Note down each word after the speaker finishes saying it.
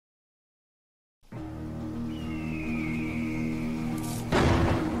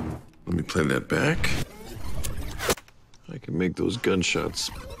Let me play that back. I can make those gunshots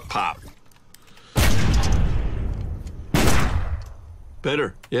pop.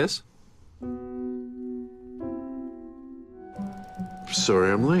 Better, yes?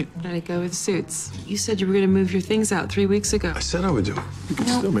 Sorry I'm late. How'd it go with Suits? You said you were going to move your things out 3 weeks ago. I said I would do it. We can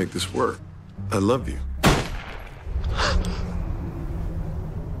still make this work. I love you.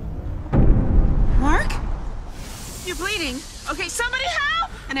 Mark? You're bleeding. Okay, somebody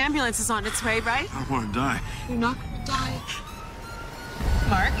help! An ambulance is on its way, right? I don't want to die. You're not gonna die.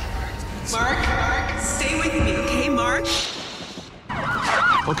 Mark? Mark? Stay with me, okay, Mark?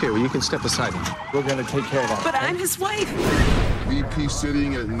 Okay, well, you can step aside. We're gonna take care of that. But I'm his wife. BP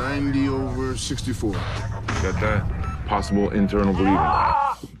sitting at 90/64. Got that? Possible internal bleeding.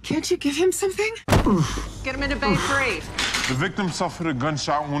 Can't you give him something? Get him into Bay 3. The victim suffered a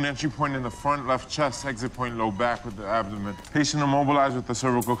gunshot wound, entry point in the front left chest, exit point low back with the abdomen. Patient immobilized with the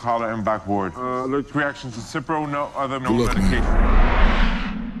cervical collar and backboard. Alert reaction to Cipro, no medication.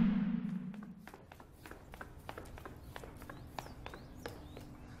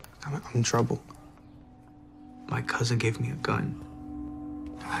 I'm in trouble. My cousin gave me a gun.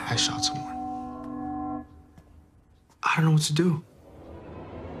 I shot someone. I don't know what to do.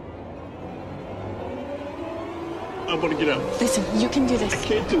 I want to get out. Listen, you can do this. I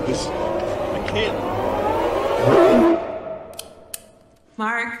can't do this. I can't.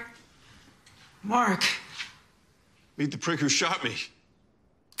 Mark? Mark? Meet the prick who shot me.